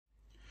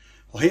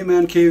Well, hey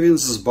ManCavians,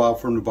 this is Bob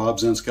from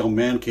DaBob's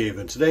ManCave,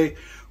 and today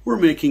we're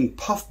making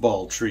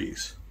puffball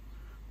trees.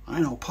 I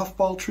know,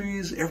 puffball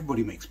trees,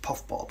 everybody makes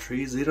puffball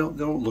trees. They don't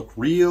look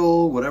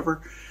real, whatever,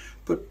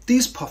 but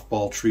these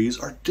puffball trees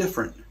are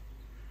different.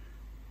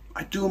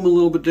 I do them a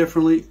little bit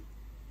differently.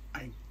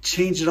 I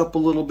change it up a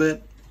little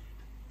bit,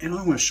 and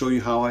I'm going to show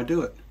you how I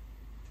do it.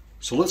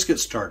 So let's get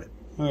started.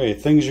 Okay,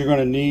 things you're going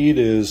to need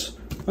is,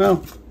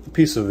 well, a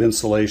piece of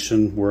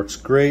insulation works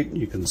great.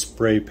 You can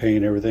spray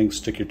paint everything,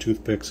 stick your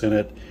toothpicks in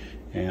it,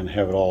 and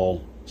have it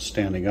all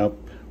standing up,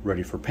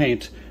 ready for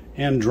paint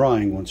and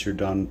drying once you're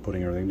done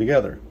putting everything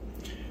together.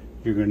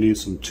 You're going to need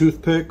some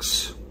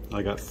toothpicks.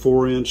 I got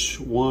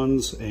 4-inch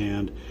ones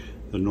and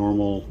the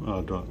normal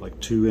like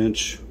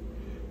 2-inch,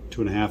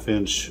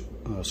 2.5-inch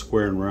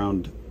square and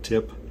round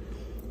tip.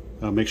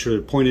 Make sure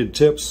they're pointed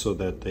tips so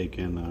that they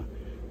can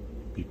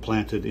be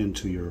planted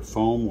into your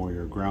foam or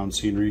your ground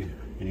scenery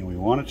any way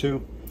you want it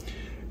to.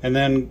 And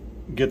then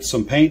get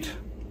some paint,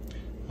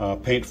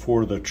 paint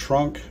for the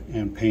trunk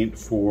and paint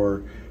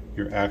for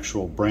your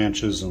actual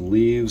branches and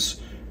leaves,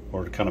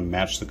 or to kind of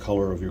match the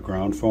color of your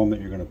ground foam that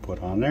you're going to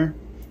put on there.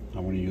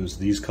 I'm going to use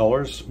these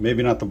colors,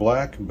 maybe not the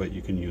black, but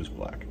you can use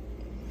black.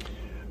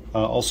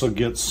 Also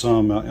get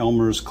some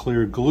Elmer's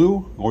clear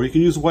glue, or you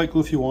can use white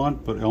glue if you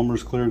want, but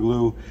Elmer's clear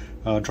glue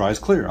dries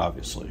clear,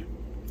 obviously.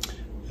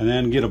 And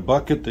then get a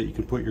bucket that you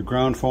can put your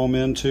ground foam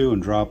into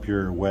and drop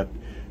your wet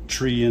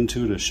tree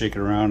into to shake it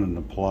around and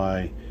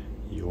apply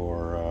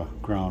your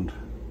ground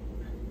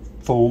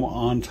foam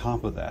on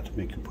top of that to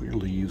make you put your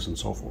leaves and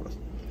so forth.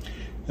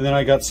 And then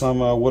I got some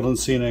Woodland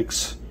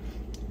Scenics,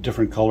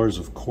 different colors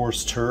of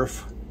coarse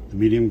turf, the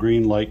medium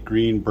green, light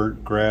green,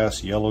 burnt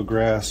grass, yellow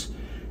grass,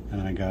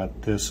 and I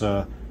got this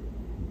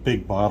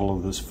big bottle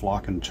of this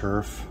Flock and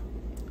Turf.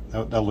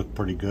 That looked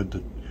pretty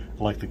good.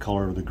 I like the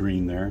color of the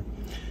green there.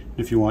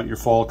 If you want your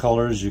fall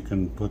colors, you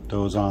can put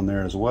those on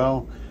there as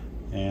well,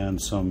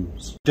 and some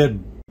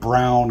dead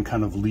brown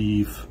kind of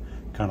leaf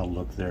kind of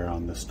look there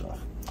on this stuff.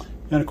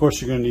 And of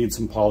course you're going to need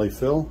some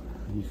polyfill.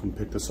 You can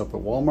pick this up at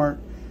Walmart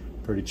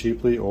pretty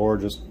cheaply, or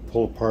just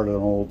pull apart an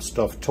old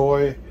stuffed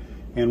toy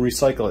and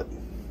recycle it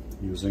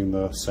using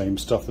the same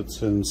stuff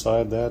that's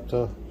inside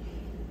that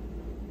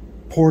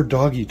poor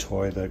doggy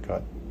toy that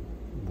got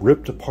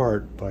ripped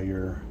apart by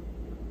your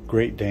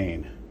Great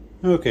Dane.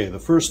 Okay, the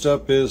first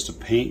step is to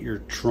paint your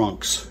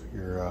trunks,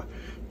 your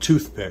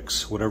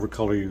toothpicks, whatever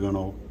color you're going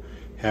to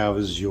have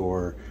as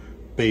your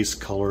base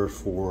color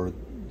for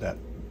that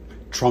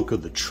trunk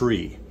of the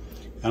tree.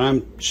 And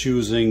I'm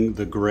choosing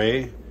the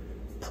gray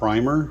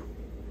primer,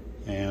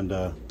 and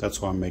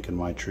that's what I'm making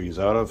my trees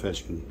out of,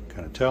 as you can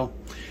kind of tell.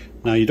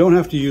 Now, you don't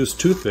have to use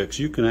toothpicks.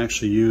 You can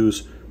actually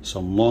use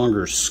some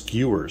longer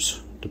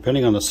skewers,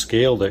 depending on the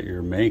scale that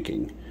you're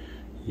making.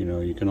 You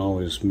know, you can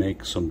always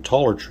make some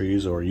taller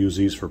trees or use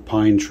these for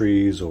pine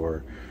trees,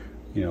 or,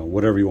 you know,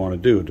 whatever you want to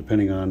do,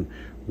 depending on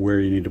where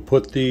you need to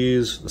put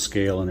these, the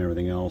scale and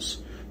everything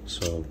else.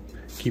 So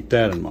keep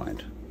that in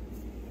mind.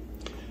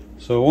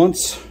 So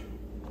once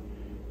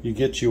you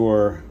get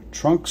your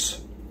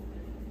trunks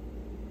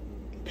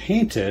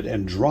painted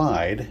and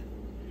dried,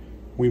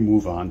 we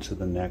move on to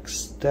the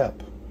next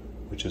step,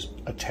 which is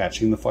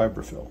attaching the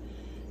fiberfill.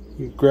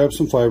 You grab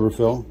some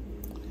fiberfill,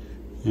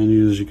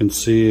 and as you can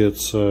see,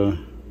 it's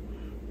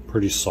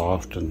pretty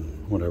soft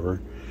and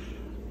whatever.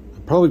 I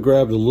probably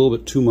grabbed a little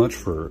bit too much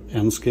for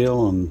end scale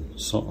on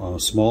a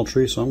small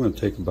tree, so I'm going to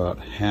take about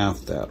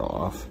half that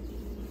off.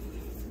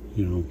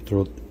 You know,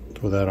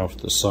 throw that off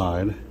to the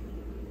side.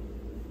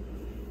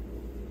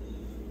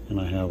 And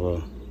I have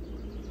a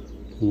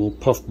little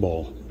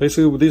puffball.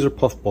 Basically, these are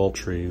puffball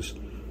trees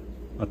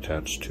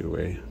attached to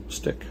a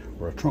stick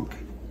or a trunk.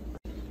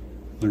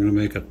 I'm going to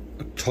make a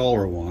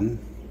taller one.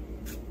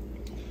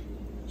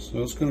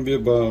 So it's going to be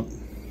about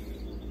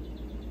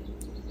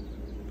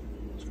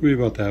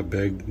that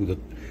big, with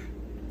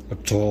a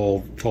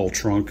tall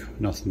trunk,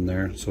 nothing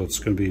there. So it's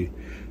going to be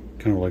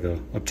kind of like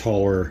a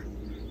taller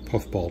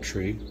puffball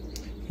tree.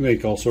 You can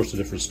make all sorts of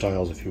different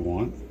styles if you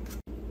want.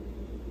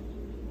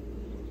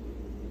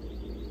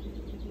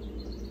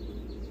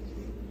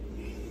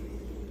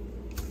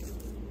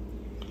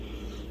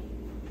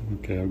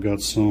 Okay, I've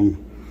got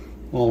some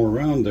all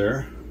around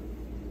there.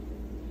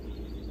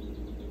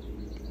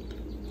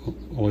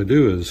 All I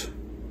do is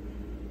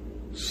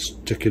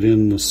stick it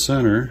in the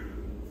center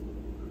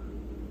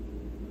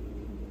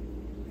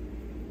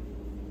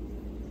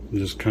and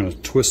just kind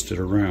of twist it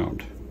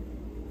around.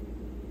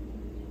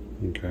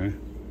 Okay.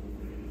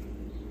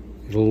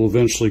 It'll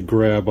eventually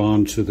grab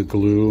onto the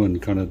glue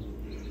and kind of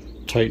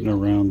tighten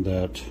around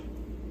that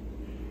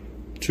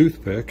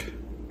toothpick,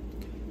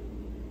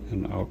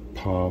 and out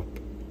pop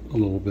a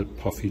little bit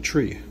puffy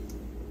tree.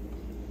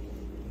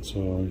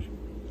 So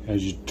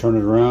as you turn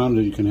it around,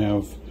 you can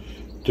have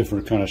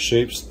different kind of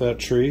shapes to that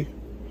tree,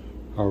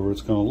 however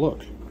it's going to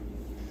look.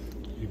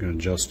 You can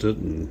adjust it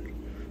and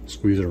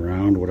squeeze it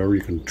around, whatever.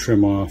 You can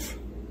trim off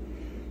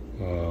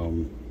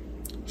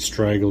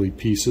straggly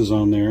pieces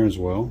on there as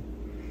well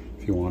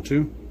if you want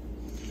to.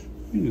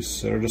 You just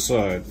set it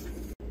aside.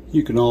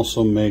 You can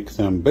also make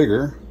them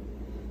bigger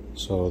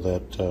so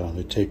that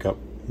they take up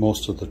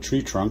most of the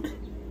tree trunk.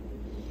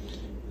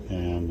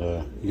 And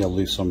you gotta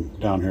leave some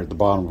down here at the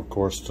bottom, of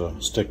course, to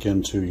stick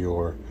into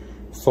your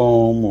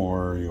foam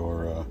or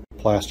your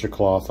plaster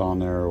cloth on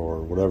there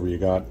or whatever you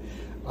got.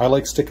 I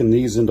like sticking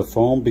these into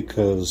foam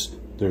because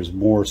there's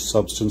more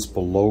substance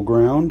below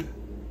ground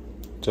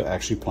to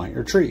actually plant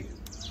your tree.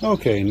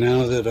 Okay,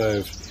 now that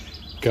I've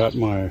got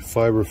my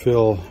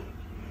fiberfill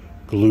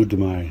glued to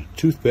my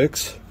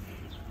toothpicks,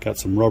 got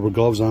some rubber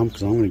gloves on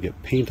because I'm going to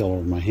get paint all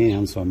over my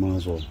hands, so I might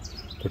as well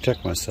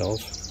protect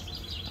myself.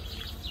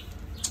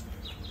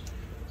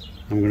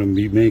 I'm going to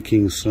be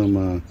making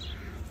some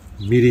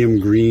medium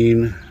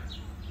green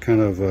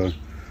kind of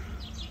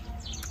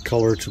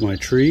color to my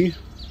tree.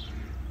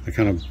 I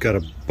kind of got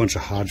a bunch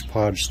of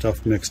hodgepodge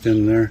stuff mixed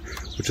in there,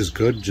 which is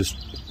good.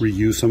 Just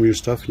reuse some of your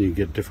stuff and you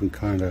get different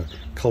kind of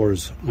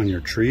colors on your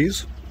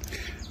trees.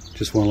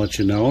 Just want to let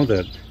you know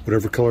that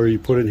whatever color you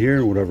put in here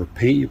and whatever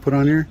paint you put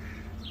on here,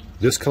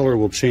 this color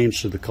will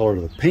change to the color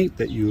of the paint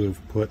that you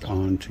have put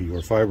onto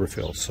your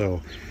fiberfill.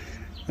 So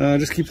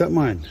just keep that in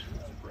mind.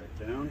 Right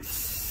down.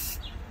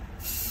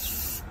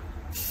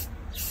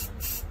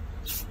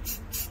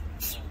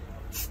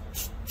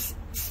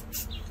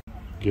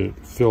 Get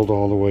it filled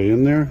all the way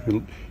in there.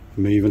 You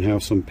may even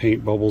have some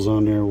paint bubbles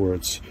on there where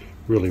it's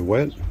really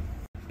wet.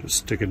 Just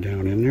stick it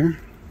down in there,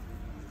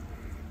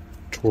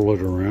 twirl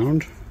it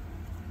around,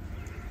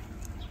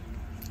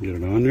 get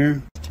it on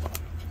there.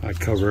 I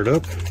cover it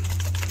up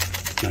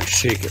and I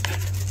shake it.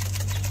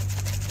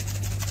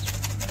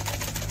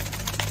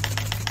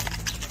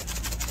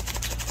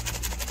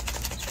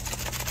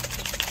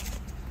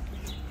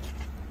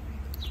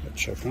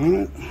 Check on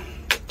it.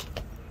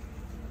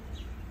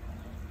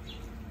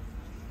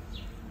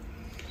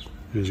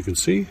 As you can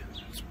see,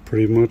 it's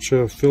pretty much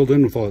filled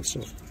in with all that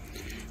stuff.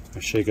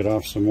 I shake it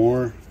off some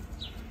more,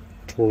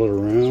 twirl it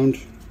around.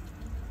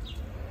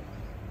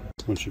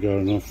 Once you got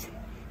enough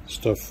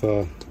stuff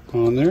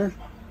on there,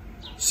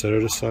 set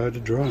it aside to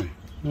dry.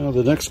 Now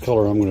the next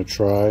color I'm going to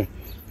try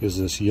is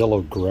this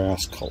yellow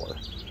grass color.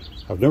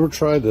 I've never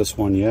tried this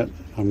one yet.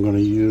 I'm going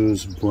to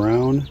use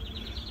brown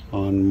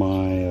on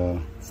my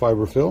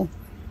fiberfill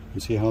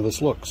and see how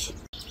this looks.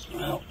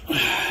 Well,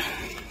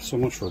 so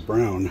much for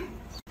brown.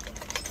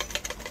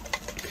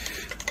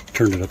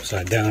 Turned it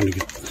upside down to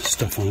get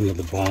stuff onto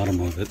the bottom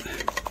of it.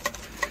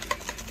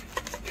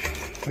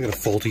 I got a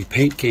faulty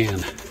paint can.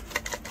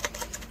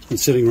 Been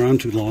sitting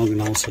around too long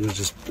and all of a sudden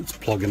it's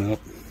plugging up.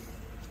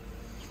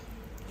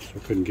 So I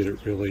couldn't get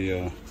it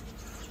really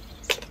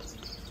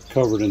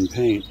covered in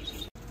paint.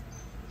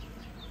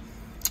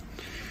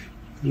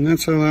 And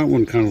that's how that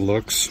one kind of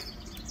looks.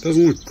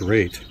 Doesn't look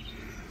great.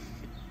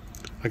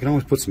 I can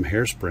always put some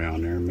hairspray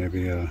on there,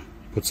 maybe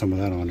put some of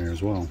that on there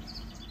as well.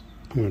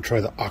 I'm going to try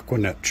the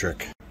Aquanet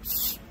trick.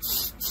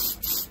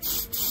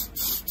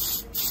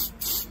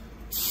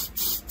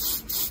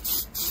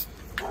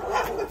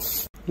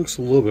 Looks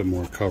a little bit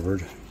more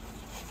covered,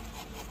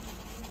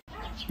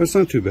 but it's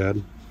not too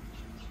bad.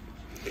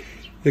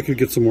 It could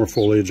get some more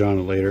foliage on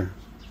it later.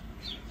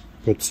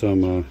 Put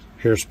some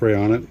hairspray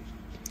on it.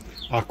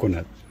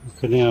 Aquanet.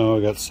 Okay, now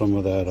I got some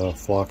of that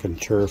flock and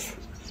turf,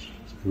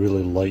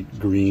 really light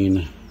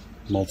green,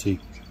 multi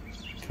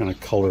kind of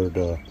colored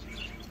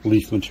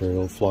leaf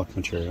material, flock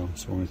material.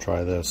 So we're going to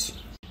try this.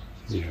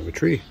 You have a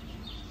tree.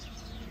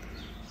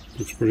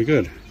 Looks pretty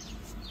good.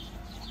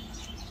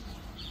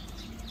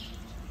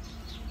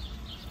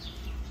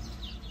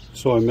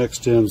 So I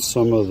mixed in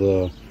some of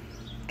the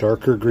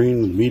darker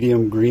green,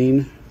 medium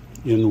green,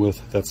 in with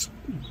that's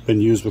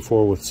been used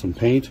before with some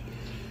paint,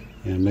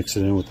 and mix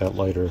it in with that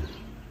lighter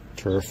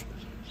turf,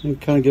 and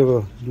kind of give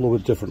a little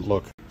bit different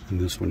look. And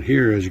this one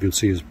here, as you can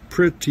see, is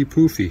pretty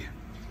poofy.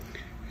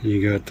 And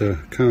you got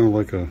kind of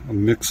like a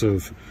mix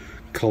of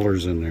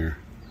colors in there.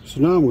 So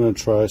now I'm going to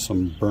try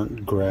some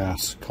burnt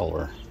grass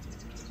color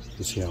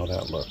to see how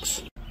that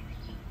looks.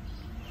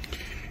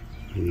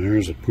 And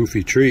there's a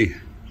poofy tree.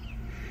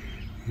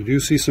 You do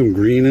see some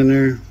green in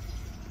there,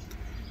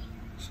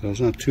 so it's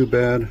not too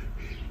bad.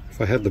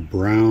 If I had the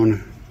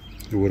brown,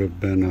 it would have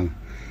been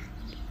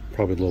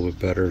probably a little bit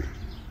better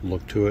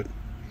look to it.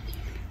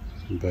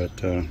 But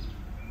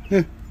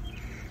yeah,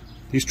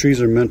 these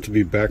trees are meant to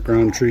be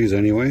background trees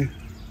anyway,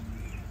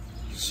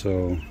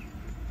 so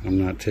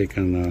I'm not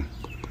taking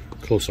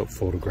close-up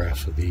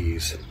photographs of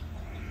these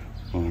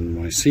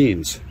on my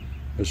scenes.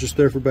 It's just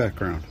there for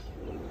background.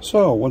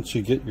 So once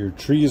you get your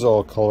trees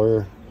all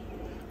colored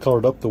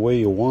up the way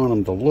you want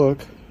them to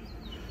look,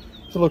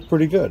 they look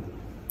pretty good.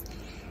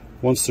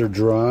 Once they're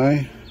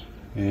dry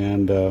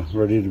and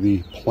ready to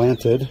be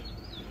planted,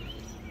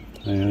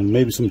 and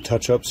maybe some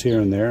touch-ups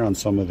here and there on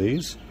some of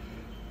these,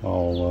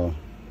 I'll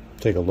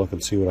take a look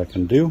and see what I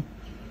can do.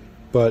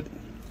 But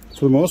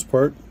for the most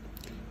part,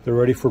 they're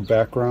ready for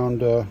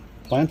background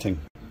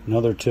planting.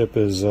 Another tip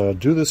is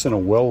do this in a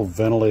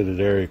well-ventilated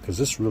area, because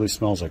this really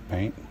smells like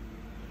paint.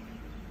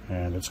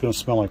 And it's going to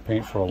smell like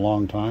paint for a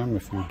long time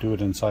if you do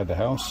it inside the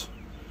house.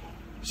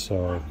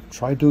 So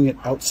try doing it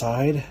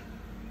outside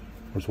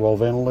where it's well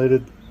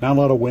ventilated. Not a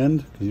lot of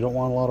wind, because you don't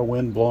want a lot of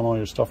wind blowing all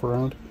your stuff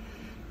around.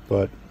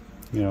 but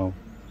you know,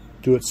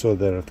 do it so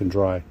that it can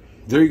dry.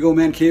 There you go,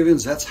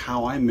 ManCavians. That's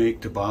how I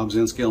make DaBob's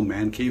N-Scale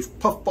ManCave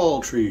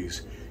puffball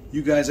trees.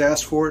 You guys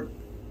asked for it,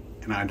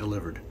 and I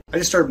delivered. I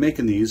just started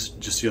making these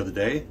just the other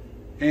day,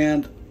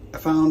 and I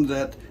found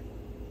that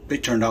they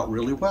turned out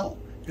really well.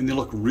 And they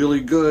look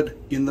really good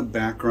in the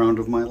background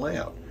of my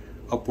layout,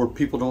 up where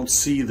people don't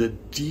see the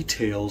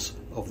details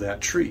of that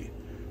tree.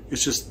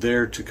 It's just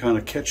there to kind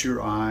of catch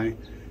your eye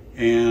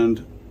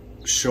and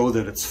show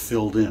that it's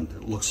filled in.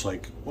 It looks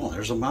like, well,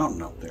 there's a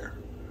mountain up there.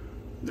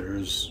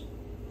 There's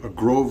a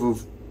grove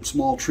of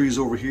small trees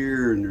over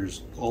here, and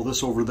there's all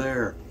this over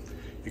there.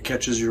 It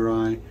catches your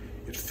eye.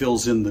 It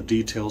fills in the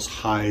details,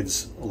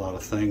 hides a lot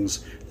of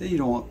things that you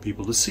don't want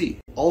people to see.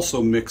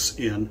 Also mix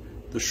in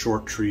the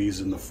short trees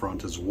in the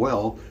front as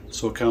well,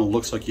 so it kind of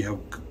looks like you have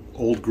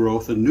old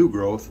growth and new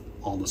growth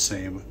all in the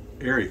same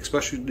area,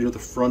 especially near the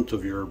front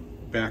of your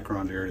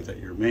background area that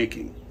you're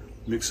making.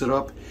 Mix it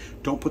up.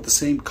 Don't put the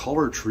same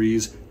color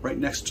trees right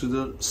next to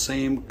the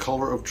same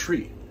color of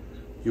tree.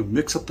 You know,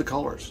 mix up the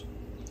colors.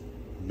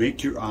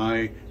 Make your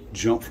eye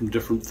jump from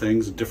different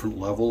things, different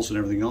levels and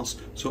everything else,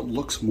 so it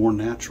looks more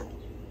natural.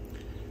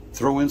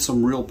 Throw in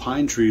some real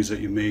pine trees that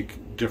you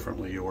make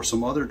differently, or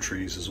some other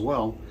trees as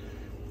well,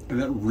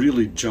 and that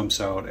really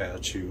jumps out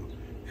at you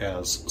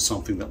as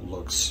something that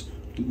looks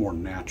more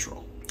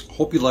natural.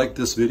 Hope you liked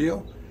this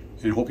video,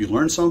 and hope you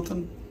learned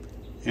something.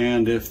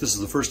 And if this is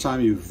the first time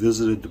you've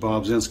visited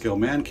DaBob's N-Scale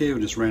ManCave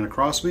and just ran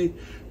across me,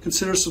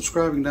 consider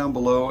subscribing down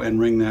below and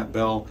ring that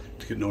bell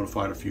to get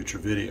notified of future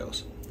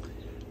videos.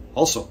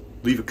 Also,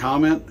 leave a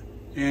comment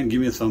and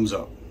give me a thumbs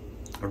up.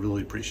 I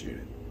really appreciate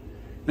it.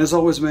 And as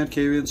always,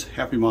 ManCavians,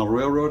 happy model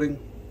railroading.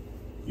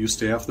 You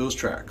stay off those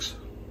tracks.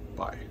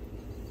 Bye.